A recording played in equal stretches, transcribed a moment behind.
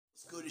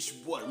good? It's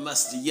your boy,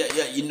 Mustard.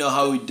 Yeah, you know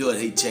how we do it.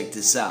 Hey, check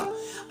this out.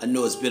 I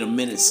know it's been a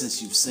minute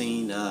since you've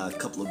seen a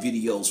couple of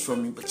videos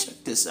from me, but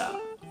check this out.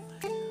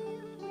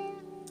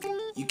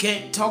 You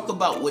can't talk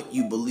about what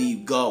you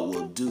believe God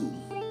will do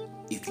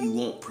if you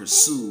won't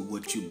pursue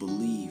what you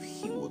believe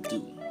He will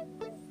do.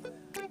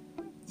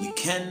 You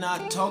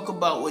cannot talk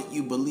about what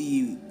you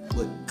believe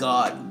what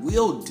God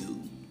will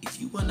do if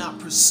you will not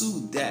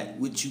pursue that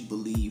which you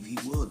believe He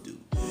will do.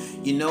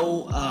 You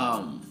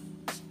know,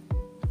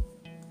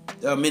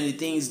 there are many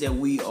things that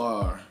we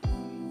are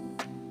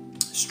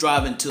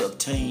striving to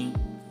obtain,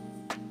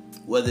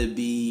 whether it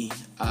be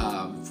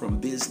from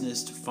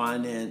business to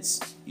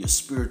finance, your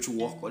spiritual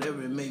walk,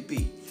 whatever it may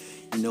be.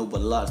 You know,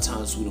 but a lot of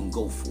times we don't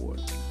go for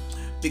it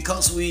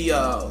because we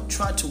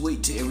try to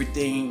wait till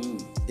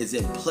everything is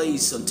in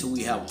place until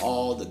we have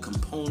all the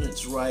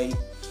components right.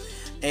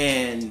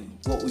 And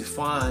what we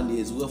find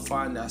is we'll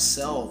find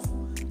ourselves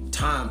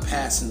time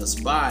passing us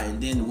by,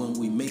 and then when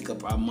we make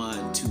up our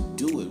mind to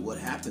do it, what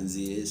happens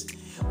is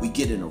we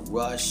get in a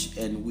rush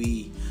and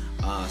we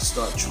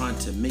start trying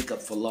to make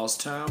up for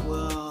lost time.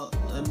 Well,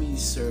 let me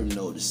serve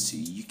notice to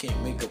you. You can't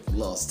make up for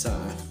lost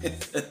time.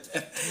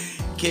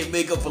 Can't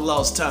make up for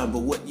lost time, but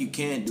what you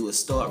can do is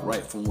start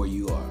right from where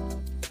you are.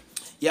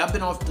 Yeah, I've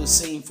been off the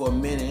scene for a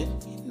minute,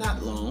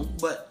 not long,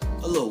 but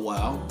a little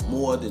while,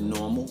 more than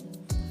normal.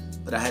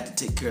 But I had to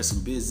take care of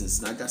some business,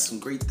 and I got some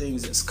great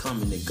things that's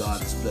coming that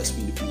God has blessed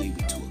me to be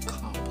able to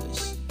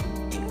accomplish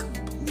and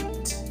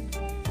complete.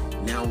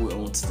 Now we're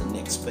on to the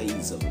next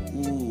phase of, let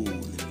me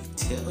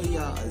tell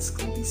y'all, it's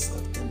going to be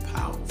something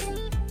powerful.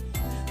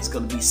 It's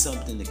going to be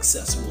something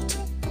accessible to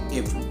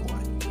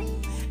everyone.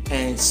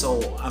 And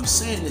so I'm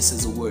saying this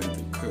as a word of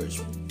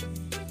encouragement.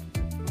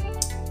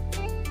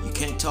 You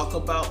can't talk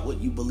about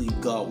what you believe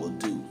God will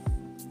do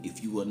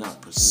if you will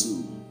not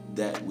pursue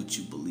that which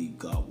you believe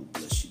God will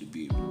bless you to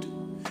be able to do.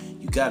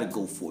 You got to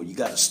go for it. You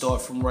got to start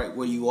from right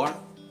where you are.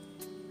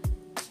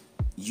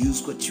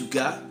 Use what you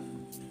got.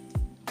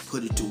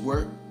 Put it to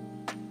work.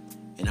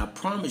 And I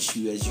promise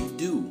you, as you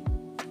do,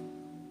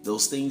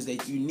 those things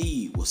that you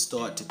need will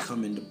start to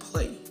come into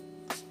play.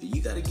 But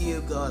you got to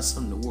give God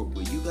something to work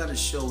with. You got to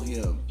show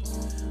Him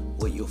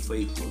what your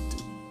faith will do.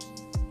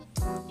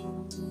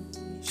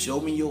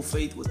 Show me your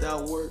faith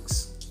without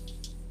works,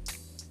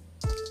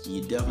 and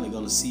you're definitely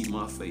going to see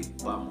my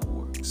faith by my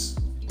works.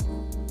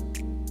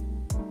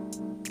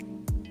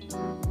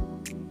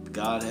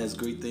 God has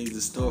great things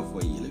in store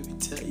for you. Let me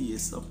tell you,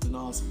 it's something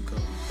awesome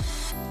coming.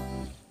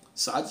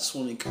 So I just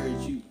want to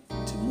encourage you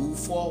to move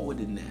forward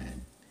in that.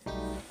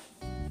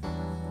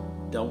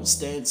 Don't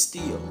stand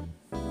still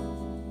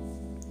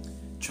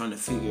trying to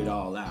figure it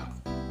all out.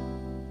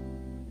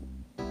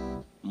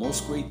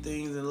 Most great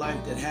things in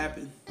life that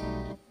happen,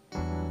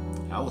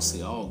 I would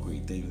say all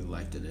great things in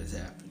life that has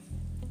happened,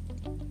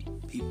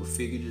 people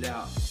figured it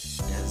out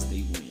as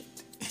they went.